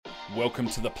Welcome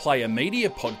to the Player Media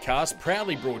Podcast,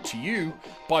 proudly brought to you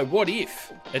by What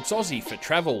If? It's Aussie for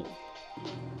travel.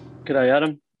 G'day,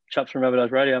 Adam. Chaps from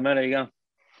Rabbitohs Radio, mate. How you going?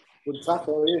 Good stuff.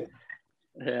 How are you?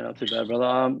 Yeah, not too bad,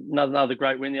 brother. Another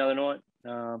great win the other night.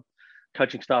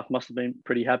 Coaching staff must have been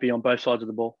pretty happy on both sides of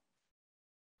the ball.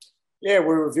 Yeah,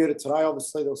 we reviewed it today.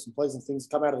 Obviously, there were some pleasing things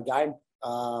come out of the game.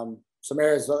 Some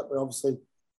areas that we obviously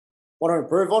want to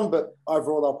improve on, but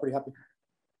overall, they were pretty happy.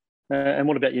 And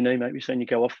what about your knee, mate? We've seen you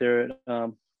go off there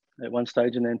at one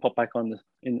stage and then pop back on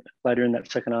later in that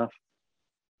second half.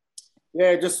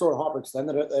 Yeah, just sort of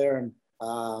hyperextended it there and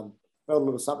felt a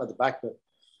little something at the back, but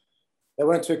they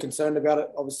weren't too concerned about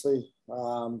it. Obviously,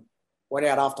 went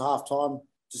out after half time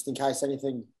just in case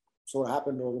anything sort of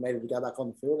happened or we needed to go back on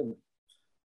the field.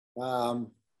 And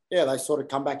they sort of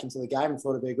come back into the game and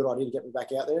thought it'd be a good idea to get me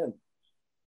back out there.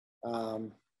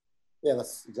 And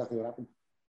that's exactly what happened.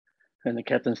 And the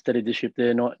captain steadied the ship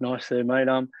there. Nice there, mate.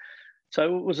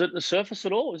 So was it the surface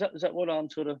at all? Is that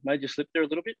what sort of made you slip there a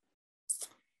little bit?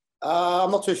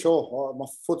 I'm not too sure. My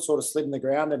foot sort of slid in the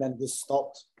ground and then just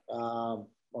stopped while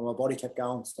my body kept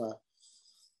going. So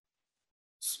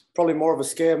it's probably more of a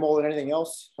scare more than anything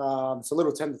else. It's a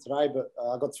little tender today, but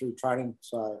I got through training.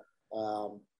 So,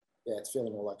 it's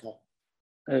feeling all okay.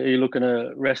 Are you looking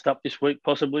to rest up this week,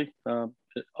 possibly?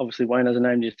 Obviously, Wayne hasn't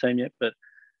named his team yet, but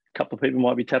a couple of people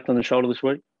might be tapped on the shoulder this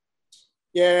week.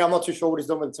 Yeah, I'm not too sure what he's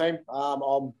done with the team.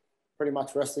 I'm pretty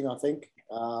much resting, I think.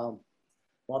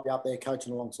 Might be up there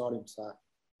coaching alongside him, so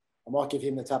I might give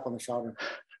him the tap on the shoulder.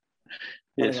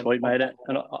 Yeah, sweet, mate.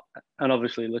 And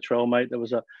obviously, Latrell, mate, there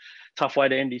was a tough way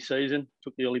to end his season.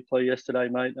 Took the early plea yesterday,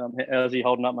 mate. How's he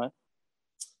holding up, mate?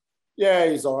 Yeah,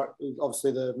 he's all right.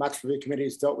 Obviously, the match review committee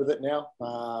has dealt with it now.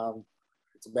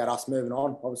 It's about us moving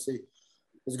on. Obviously,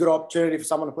 there's a good opportunity for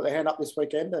someone to put their hand up this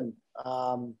weekend. And,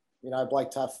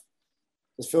 Blake Taaffe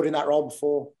has filled in that role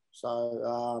before.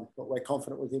 So but we're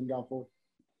confident with him going forward.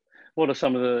 What are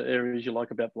some of the areas you like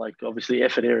about Blake? Obviously,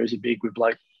 effort areas are big with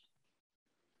Blake.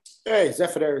 Yeah, his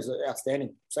effort areas are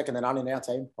outstanding. Second to none in our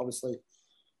team, obviously.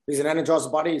 He's an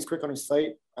energizer buddy. He's quick on his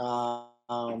feet.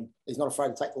 He's not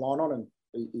afraid to take the line on, and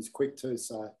he's quick too.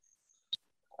 So,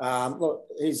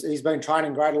 he's been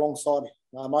training great alongside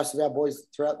most of our boys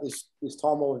throughout this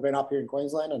time while we've been up here in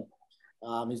Queensland,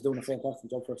 and he's doing a fantastic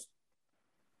job for us.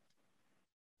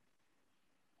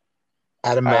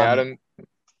 Adam. Hey, Adam.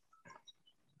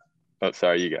 Oh,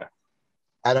 sorry, you go.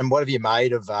 Adam, what have you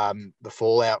made of the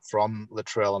fallout from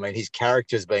Latrell? I mean, his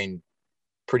character's been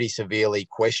pretty severely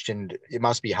questioned. It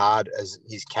must be hard as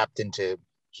his captain to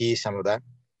hear some of that.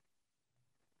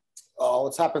 Oh,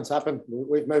 what's happened's happened.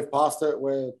 We've moved past it.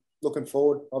 We're looking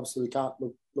forward. Obviously, we can't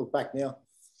look back now.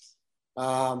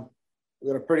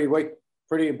 We've got a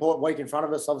pretty important week in front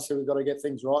of us. Obviously, we've got to get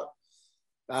things right.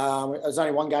 There's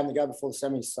only one game to go before the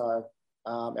semis, so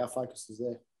our focus is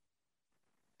there.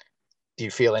 Do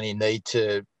you feel any need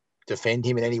to defend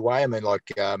him in any way? I mean,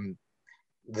 like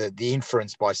the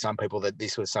inference by some people that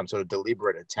this was some sort of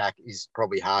deliberate attack is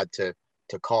probably hard to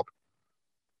cop.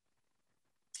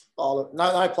 Oh, look,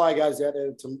 no player goes out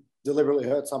there to deliberately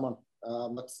hurt someone.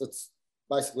 That's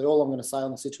basically all I'm going to say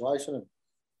on the situation. And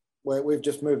we've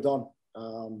just moved on.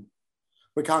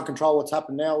 We can't control what's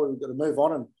happened now. We've got to move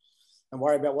on and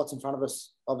worry about what's in front of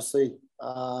us. Obviously,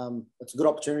 it's a good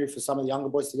opportunity for some of the younger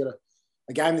boys to get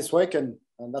a game this week, and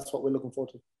that's what we're looking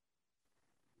forward to.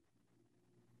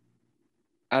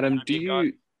 Adam, do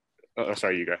you... Oh,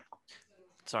 sorry, you go.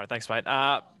 Sorry, thanks, mate.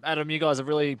 Adam, you guys have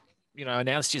really,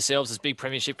 announced yourselves as big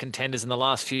premiership contenders in the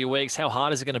last few weeks. How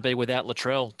hard is it going to be without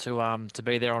Latrell to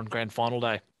be there on grand final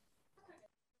day?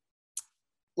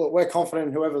 Look, we're confident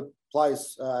in whoever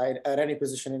plays at any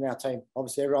position in our team.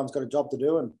 Obviously, everyone's got a job to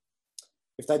do, and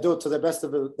if they do it to the best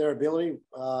of their ability,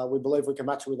 we believe we can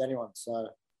match it with anyone. So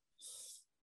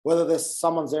whether there's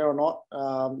someone's there or not,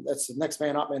 it's the next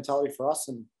man up mentality for us.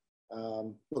 And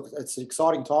look, it's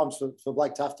exciting times for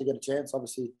Blake Taaffe to get a chance.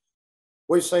 Obviously,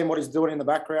 we've seen what he's doing in the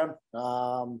background.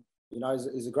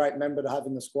 He's a great member to have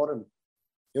in the squad, and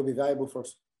he'll be valuable for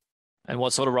us. And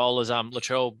what sort of role has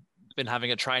Latrell been having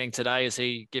at training today? Is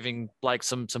he giving Blake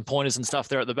some pointers and stuff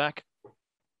there at the back?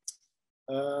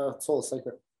 It's all a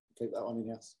secret. Keep that one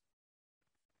in-house.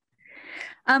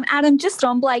 Adam, just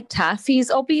on Blake Taaffe, he's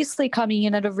obviously coming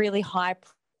in at a really high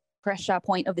pressure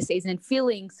point of the season and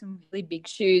filling some really big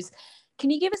shoes. Can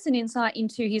you give us an insight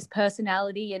into his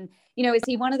personality? And, is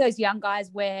he one of those young guys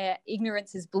where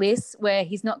ignorance is bliss, where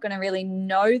he's not going to really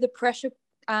know the pressure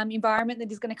environment that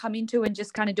he's going to come into and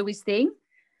just kind of do his thing?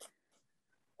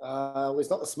 He's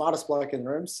not the smartest bloke in the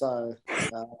room, so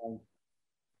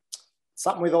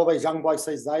something with all these young blokes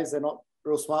these days, they're not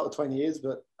real smart between the ears,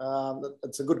 but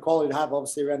it's a good quality to have,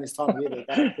 obviously, around this time of year.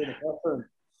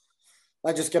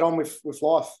 They just get on with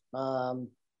life. All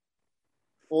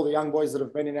the young boys that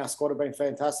have been in our squad have been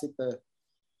fantastic. They're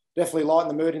definitely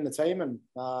lighting the mood in the team, and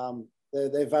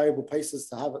they're valuable pieces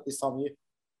to have at this time of year.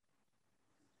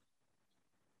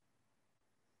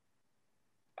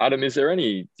 Adam,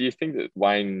 do you think that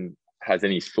Wayne has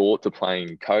any thought to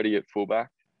playing Cody at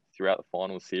fullback throughout the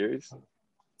final series?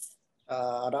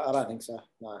 I don't think so.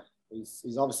 No,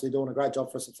 he's obviously doing a great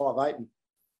job for us at 5'8", and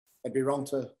it'd be wrong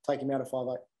to take him out at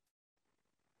 5'8".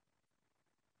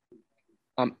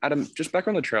 Adam, just back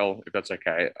on Latrell, if that's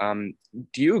okay.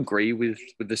 Do you agree with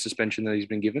the suspension that he's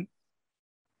been given?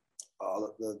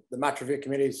 The match review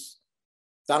committee's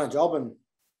done a job, and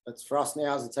it's for us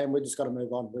now as a team. We just got to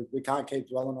move on. We can't keep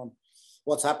dwelling on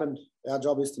what's happened. Our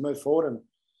job is to move forward and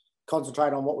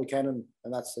concentrate on what we can,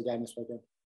 and that's the game this weekend.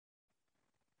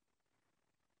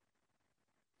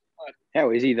 How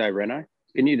is he though, Reno?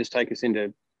 Can you just take us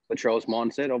into Latrell's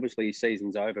mindset? Obviously, his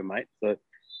season's over, mate. But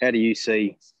how do you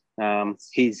see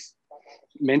his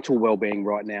mental well-being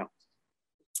right now?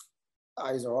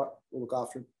 He's all right. We'll look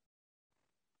after him.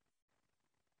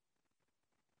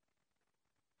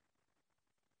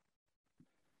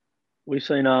 We've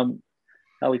seen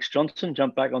Alex Johnson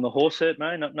jump back on the horse set,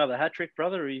 mate. Another hat-trick,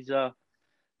 brother. He's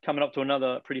coming up to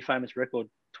another pretty famous record,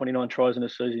 29 tries in a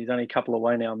season. He's only a couple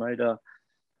away now, mate.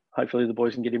 Hopefully the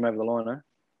boys can get him over the line, eh?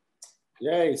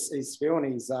 Yeah, he's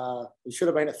feeling. He should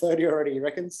have been at 30 already, he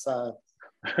reckons. So,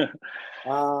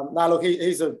 no, look,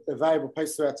 he's a valuable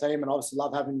piece to our team, and obviously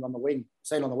love having him on the wing.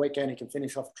 Seen on the weekend, he can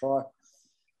finish off a try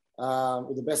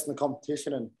with the best in the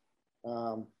competition,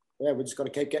 and we just got to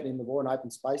keep getting him the ball in open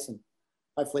space, and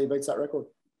hopefully he beats that record.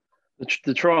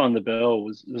 The try on the bell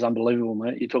was unbelievable,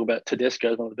 mate. You talk about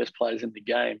Tedesco, one of the best players in the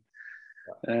game.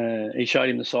 He showed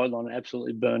him the sideline and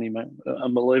absolutely burned him, mate.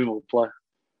 Unbelievable play.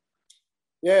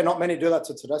 Yeah, not many do that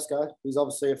to Tedesco. He's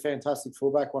obviously a fantastic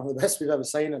fullback, one of the best we've ever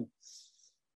seen, and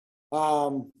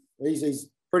he's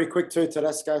pretty quick too,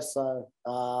 Tedesco. So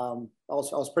I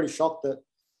was pretty shocked that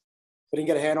we didn't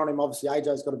get a hand on him. Obviously,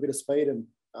 AJ's got a bit of speed, and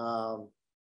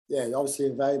obviously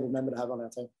a valuable member to have on our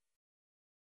team.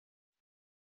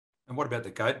 And what about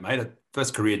the GOAT, mate? A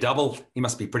first career double. He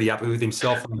must be pretty happy with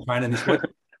himself from training this week.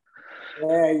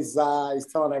 Yeah, he's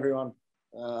telling everyone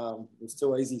it was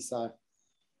too easy. So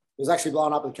he was actually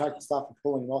blowing up the coaching staff and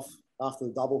pulling him off after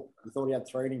the double. He thought he had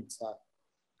 3 in him. So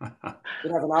you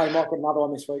never know. He might get another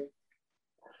one this week.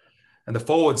 And the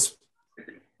forwards,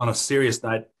 on a serious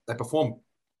note, they perform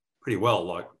pretty well.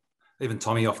 Like even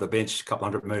Tommy off the bench, a couple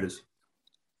 100 metres.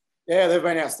 Yeah, they've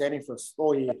been outstanding for us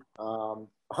all year.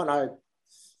 I know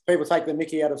people take the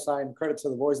mickey out of saying credit to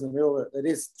the boys in the middle. It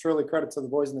is truly credit to the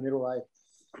boys in the middle. They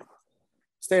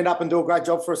stand up and do a great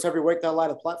job for us every week. They lay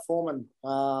the platform, and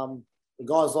the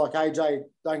guys like AJ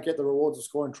don't get the rewards of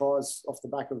scoring tries off the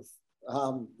back of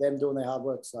them doing their hard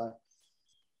work. So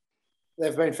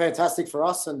they've been fantastic for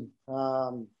us, and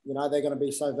they're going to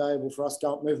be so valuable for us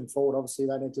moving forward. Obviously,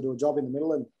 they need to do a job in the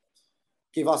middle and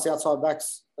give us outside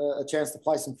backs a chance to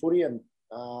play some footy, and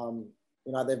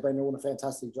they've been doing a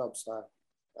fantastic job. So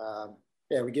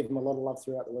we give them a lot of love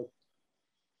throughout the week.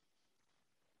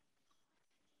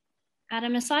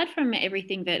 Adam, aside from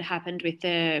everything that happened with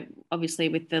the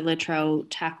Latrell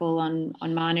tackle on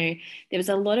Manu, there was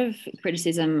a lot of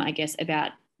criticism, I guess,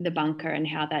 about the bunker and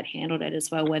how that handled it as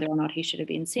well, whether or not he should have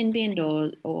been sin binned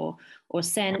or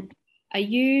sent. Are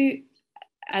you,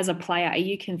 as a player, are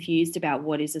you confused about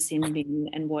what is a sin bin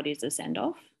and what is a send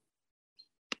off?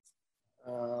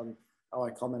 I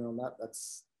won't comment on that.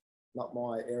 That's not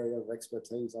my area of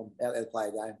expertise. I'm out there to play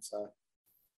a game, so.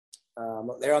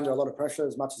 They're under a lot of pressure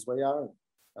as much as we are.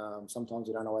 Sometimes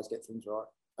we don't always get things right.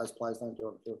 Those players don't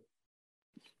do it.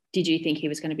 Did you think he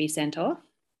was going to be sent off?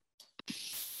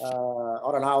 I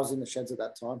don't know. I was in the sheds at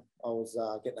that time. I was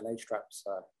getting the knee strap,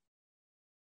 so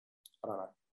I don't know.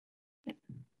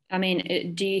 I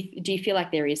mean, do you feel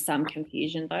like there is some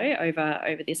confusion though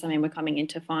over this? I mean, we're coming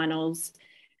into finals.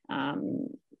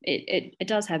 It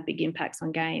does have big impacts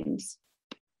on games.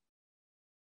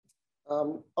 I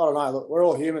don't know. Look, we're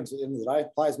all humans at the end of the day.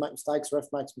 Players make mistakes. Ref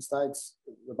makes mistakes.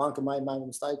 The bunker may make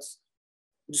mistakes.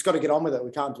 We just got to get on with it.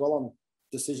 We can't dwell on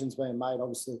decisions being made.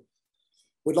 Obviously,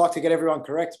 we'd like to get everyone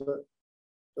correct, but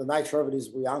the nature of it is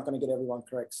we aren't going to get everyone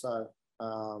correct. So,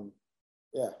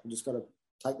 we just got to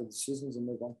take the decisions and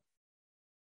move on.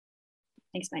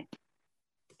 Thanks, mate.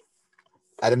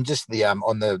 Adam, just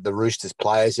on the Roosters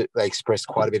players, they expressed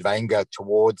quite a bit of anger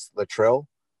towards Latrell.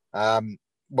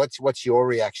 What's your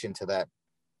reaction to that?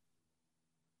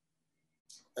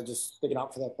 They're just sticking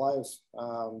up for their players,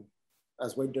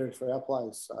 as we do for our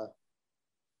players. So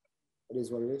it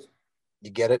is what it is. You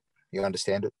get it? You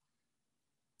understand it?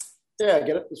 Yeah, I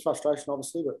get it. There's frustration,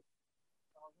 obviously, but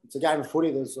it's a game of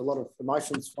footy. There's a lot of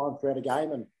emotions flowing throughout a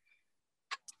game,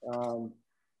 and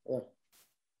yeah.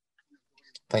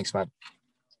 Thanks, mate.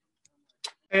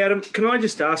 Hey, Adam, can I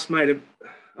just ask, mate?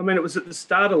 I mean, it was at the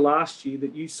start of last year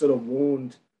that you sort of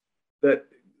warned that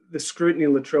the scrutiny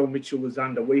Latrell Mitchell was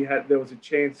under. There was a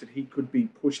chance that he could be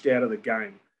pushed out of the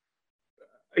game.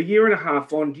 A year and a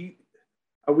half on,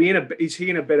 is he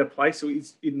in a better place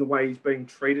in the way he's being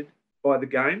treated by the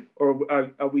game, or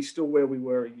are we still where we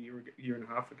were a year and a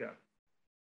half ago?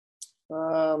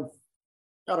 I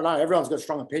don't know. Everyone's got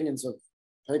strong opinions of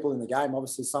people in the game.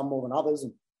 Obviously, some more than others,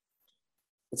 and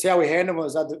it's how we handle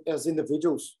them as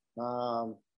individuals.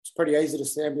 It's pretty easy to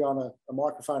stand behind a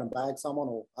microphone and bag someone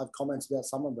or have comments about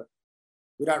someone, but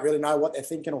we don't really know what they're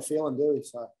thinking or feeling, do we?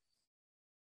 So,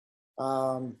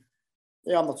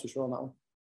 yeah, I'm not too sure on that one.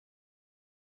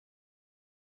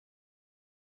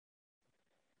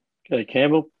 Okay,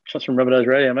 Campbell, shots from Rabbitohs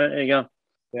Radio, mate. How you going?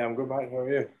 Yeah, I'm good, mate. How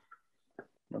are you?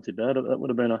 Not too bad. That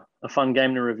would have been a fun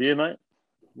game to review, mate.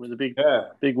 With a big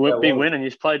win, and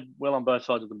you played well on both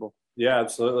sides of the ball. Yeah,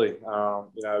 absolutely.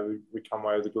 We come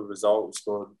away with a good result. We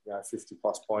scored 50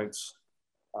 plus points.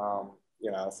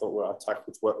 I thought our attack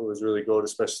was really good,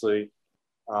 especially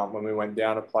when we went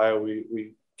down a player.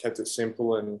 We kept it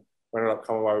simple and we ended up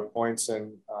coming away with points.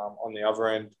 And on the other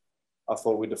end, I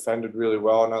thought we defended really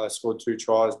well. I know they scored 2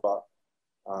 tries, but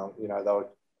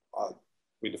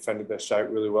we defended their shape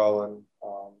really well, and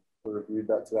we reviewed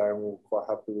that today, and we were quite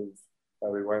happy with how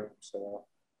we went. So.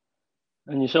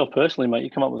 And yourself personally, mate,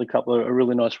 you come up with a couple of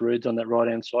really nice reads on that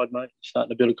right-hand side, mate. Starting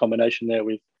to build a combination there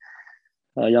with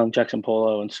young Jackson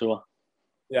Paulo and Sewer.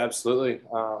 Yeah, absolutely.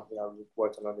 We've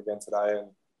worked on it again today,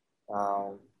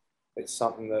 and it's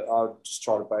something that I just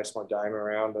try to base my game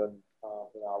around, and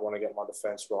I want to get my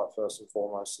defence right first and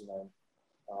foremost, and then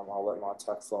I'll let my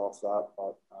attack flow off that.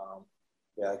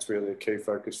 But it's really a key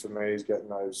focus for me is getting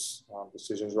those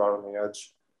decisions right on the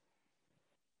edge.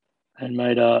 And,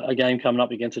 mate, a game coming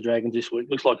up against the Dragons this week.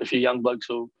 Looks like a few young blokes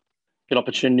will get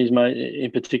opportunities, mate,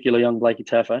 in particular young Blakey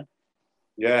Taff, eh?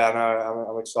 Yeah, I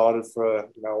know. I'm excited for,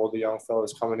 all the young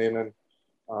fellas coming in and,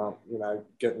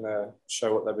 getting to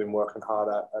show what they've been working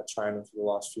hard at training for the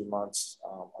last few months.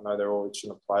 I know they're all itching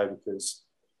to play because,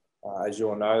 as you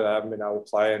all know, they haven't been able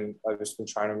to play and they've just been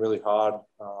training really hard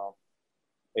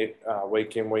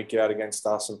week in, week out against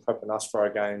us and prepping us for our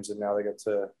games. And now they get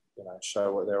to,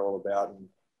 show what they're all about and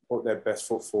put their best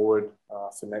foot forward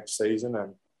for next season,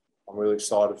 and I'm really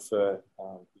excited for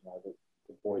the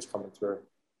boys coming through.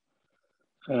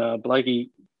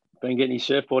 Blakey been getting his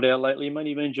surfboard out lately, mate.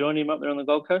 You been enjoying him up there on the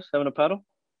Gold Coast, having a paddle?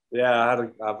 Yeah,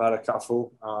 I've had a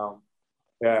couple.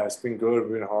 It's been good.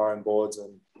 We've been hiring boards,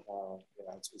 and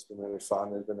it's been really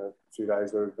fun. There's been a few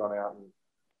days where we've gone out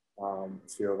and a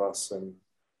few of us, and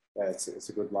it's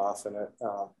a good laugh, and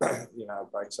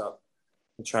it breaks up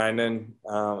training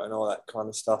and all that kind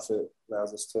of stuff. It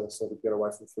allows us to sort of get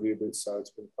away from footy a bit, so it's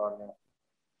been fun now.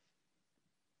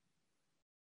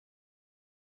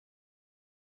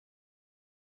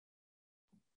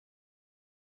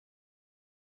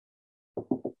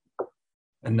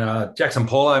 And Jackson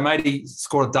Paulo, mate, he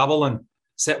scored a double and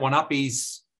set one up.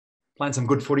 He's playing some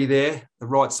good footy there. The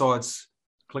right side's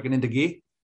clicking into gear.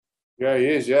 Yeah, he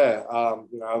is, yeah. I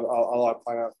like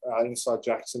playing inside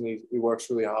Jackson. He works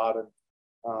really hard, and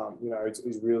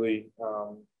he's really,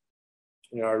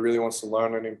 really wants to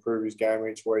learn and improve his game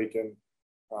each week, and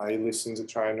he listens at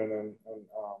training, and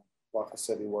like I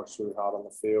said, he works really hard on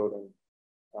the field, and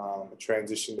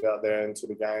transitioned out there into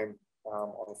the game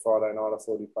on Friday night. I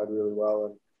thought he played really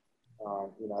well,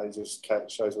 and he just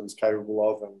shows what he's capable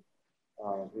of,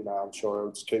 and I'm sure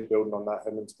he'll just keep building on that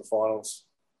heading into the finals.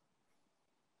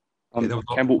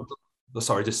 Campbell.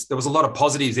 There was a lot of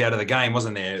positives out of the game,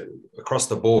 wasn't there, across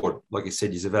the board? Like you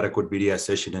said, you've had a good video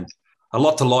session and a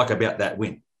lot to like about that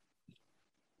win.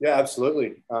 Yeah,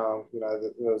 absolutely. There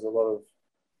was a lot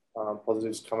of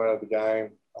positives coming out of the game.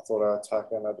 I thought our attack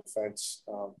and our defence,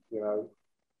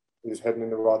 is heading in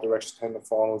the right direction to the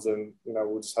finals, and,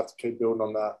 we'll just have to keep building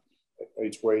on that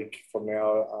each week from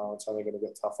now. It's only going to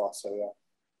get tougher, so yeah.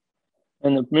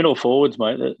 And the middle forwards,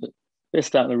 mate, they're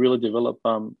starting to really develop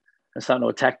and starting to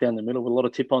attack down the middle with a lot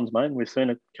of tip-ons, mate. And we've seen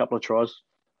a couple of tries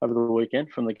over the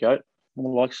weekend from the GOAT and the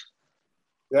likes.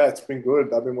 Yeah, it's been good.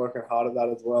 They've been working hard at that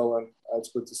as well, and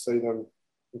it's good to see them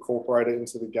incorporate it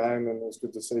into the game. And it's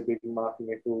good to see big Marky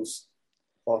Nichols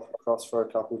across for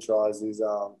a couple of tries. He's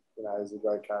a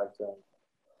great character.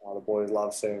 And the boys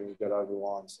love seeing him get over the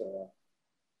line. So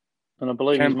And I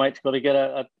believe his mate's got to get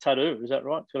a tattoo. Is that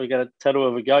right? He's got to get a tattoo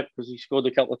of a goat because he scored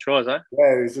a couple of tries, eh?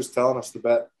 Yeah, he was just telling us the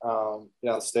bet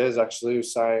downstairs, actually. He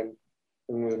was saying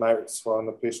him and his mate was on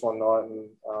the pitch one night, and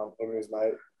him and his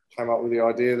mate came up with the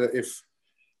idea that if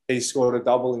he scored a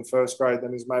double in first grade,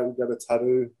 then his mate would get a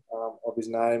tattoo of his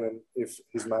name. And if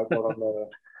his mate got on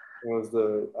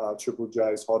the Triple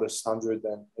J's hottest 100,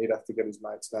 then he'd have to get his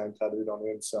mate's name tattooed on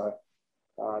him. So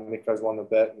Nico's won the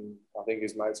bet, and I think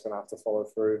his mate's going to have to follow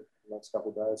through in the next couple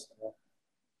of days.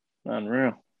 Yeah.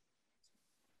 Unreal.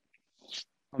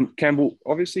 Campbell,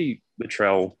 obviously,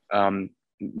 Latrell,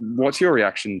 what's your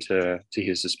reaction to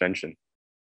his suspension?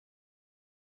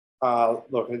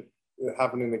 Look, it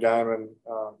happened in the game, and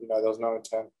there was no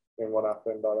intent in what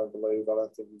happened. I don't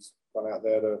think he's gone out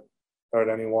there to hurt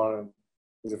anyone, and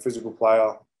he's a physical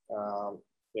player. And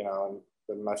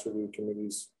the match review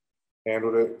committee's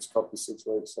handled it. It's copped his 6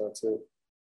 weeks, so that's it.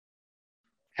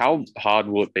 How hard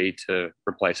will it be to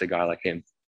replace a guy like him?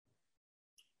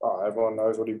 Everyone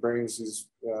knows what he brings. He's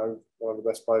one of the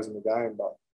best players in the game.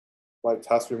 But Blake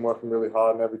Taft's been working really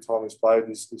hard, and every time he's played,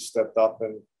 he's stepped up.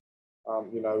 And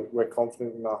we're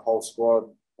confident in our whole squad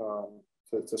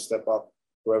to step up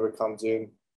whoever comes in.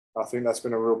 I think that's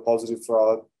been a real positive for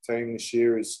our team this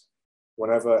year. Is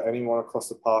whenever anyone across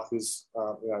the park is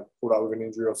pulled up with an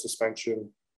injury or suspension,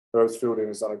 whoever's filled in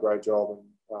has done a great job,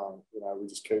 and we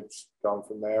just keep going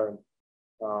from there, and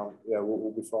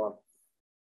we'll be fine.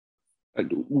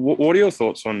 What are your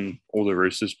thoughts on all the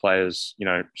Roosters players,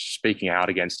 speaking out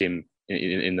against him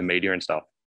in the media and stuff?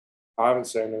 I haven't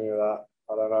seen any of that.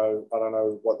 I don't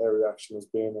know what their reaction has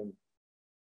been, and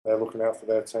they're looking out for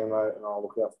their teammate, and I'll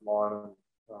look out for mine.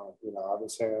 And I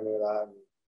haven't seen any of that, and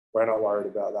we're not worried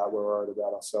about that. We're worried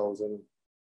about ourselves, and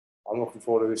I'm looking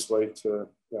forward to this week to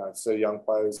see young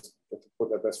players get to put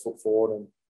their best foot forward. And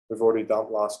we've already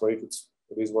dumped last week. It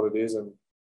is what it is, and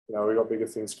we've got bigger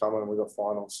things coming. We've got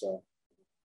finals, so.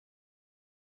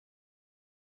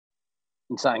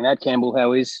 In saying that, Campbell,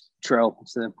 how is Trell?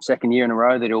 It's the second year in a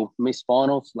row that he'll miss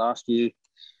finals. Last year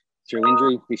through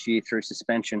injury, this year through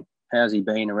suspension. How's he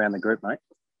been around the group, mate?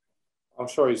 I'm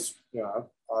sure he's,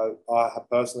 I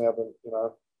personally haven't,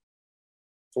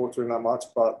 talked to him that much,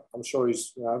 but I'm sure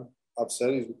he's,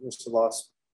 upset. He's missed the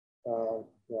last,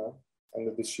 end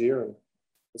of this year, and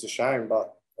it's a shame,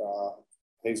 but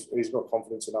he's got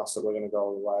confidence in us that we're going to go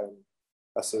all the way, and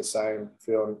that's the same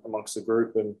feeling amongst the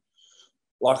group. And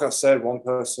like I said, one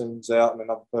person's out and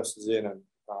another person's in, and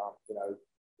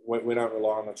we don't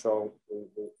rely on the Latrell.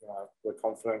 We're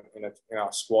confident in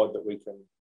our squad that we can,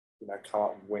 come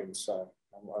up and win. So,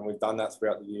 and we've done that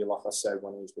throughout the year. Like I said,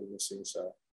 when he's been missing,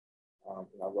 so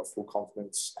I've got full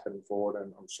confidence heading forward,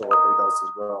 and I'm sure he does as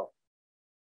well.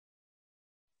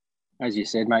 As you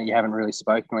said, mate, you haven't really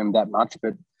spoken to him that much,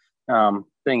 but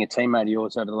being a teammate of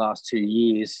yours over the last 2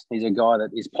 years, he's a guy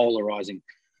that is polarising.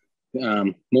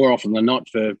 More often than not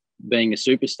for being a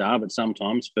superstar, but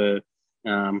sometimes for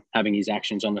having his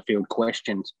actions on the field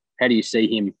questioned. How do you see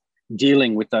him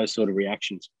dealing with those sort of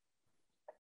reactions?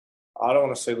 I don't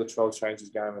want to see Latrell change his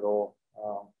game at all.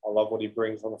 I love what he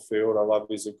brings on the field. I love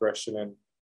his aggression and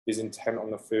his intent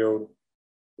on the field.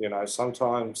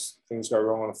 Sometimes things go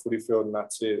wrong on a footy field, and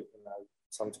that's it.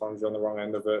 Sometimes you're on the wrong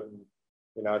end of it,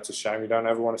 and it's a shame. You don't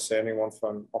ever want to see anyone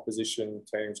from opposition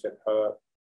teams get hurt.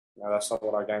 That's not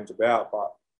what our game's about,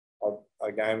 but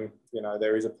our game,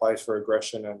 there is a place for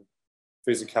aggression and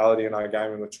physicality in our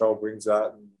game, and Latrell brings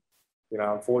that. And,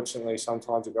 unfortunately,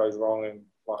 sometimes it goes wrong, and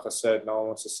like I said, no one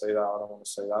wants to see that. I don't want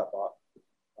to see that, but,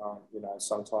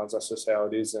 sometimes that's just how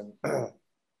it is. And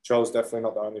Latrell's definitely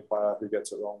not the only player who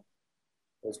gets it wrong.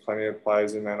 There's plenty of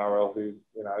players in the NRL who,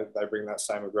 they bring that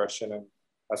same aggression, and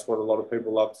that's what a lot of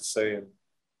people love to see. And,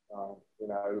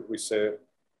 we see it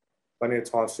plenty of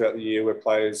times throughout the year where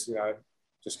players,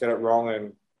 just get it wrong,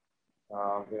 and,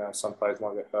 some players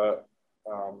might get hurt,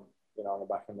 on the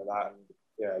back end of that.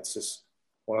 And, it's just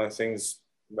one of the things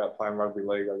about playing rugby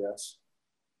league, I guess.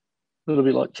 A little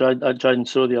bit like Jaden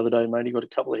Sewer the other day, mate. He got a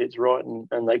couple of hits right,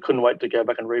 and they couldn't wait to go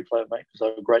back and replay it, mate, because they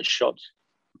were great shots.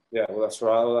 Yeah, well, that's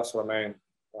right. Well, that's what I mean.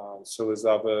 Sewer's the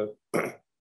other,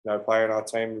 player in our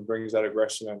team who brings that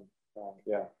aggression, and,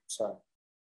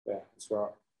 that's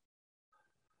right.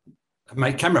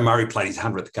 Mate, Cameron Murray played his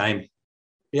 100th game.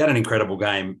 He had an incredible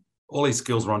game. All his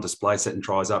skills were on display, setting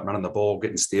tries up, running the ball,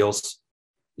 getting steals.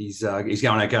 He's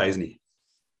going okay, isn't he?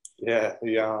 Yeah,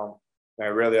 he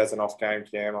really has an off game,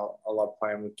 Cam. I love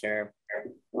playing with Cam. I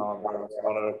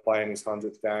wanted to play in his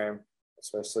 100th game,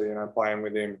 especially, playing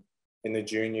with him in the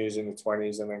juniors, in the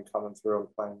 20s, and then coming through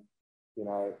and playing,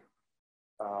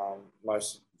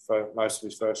 most of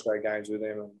his first grade games with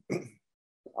him. And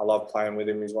I love playing with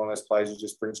him. He's one of those players who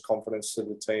just brings confidence to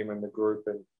the team and the group,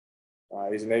 and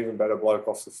he's an even better bloke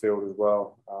off the field as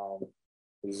well.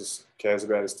 He just cares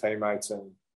about his teammates,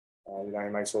 and he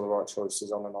makes all the right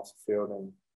choices on and off the field,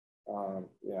 and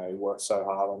he works so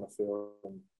hard on the field,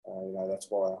 and that's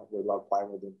why we love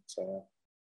playing with him. So,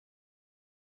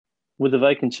 with the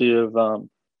vacancy of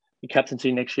the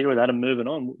captaincy next year, with Adam moving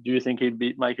on, do you think he'd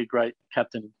make a great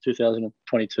captain in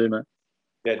 2022, mate?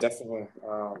 Yeah, definitely.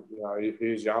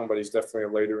 He's young, but he's definitely a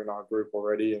leader in our group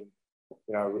already, and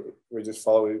we just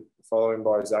follow him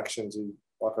by his actions.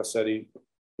 Like I said, he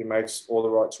makes all the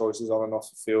right choices on and off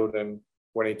the field, and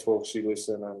when he talks, you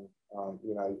listen, and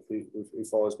he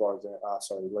follows by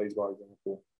example. He leads by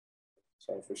example.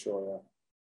 So for sure,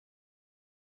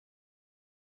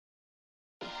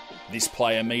 yeah. This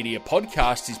Player Media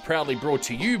podcast is proudly brought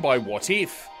to you by What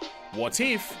If? What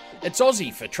If? It's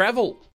Aussie for travel.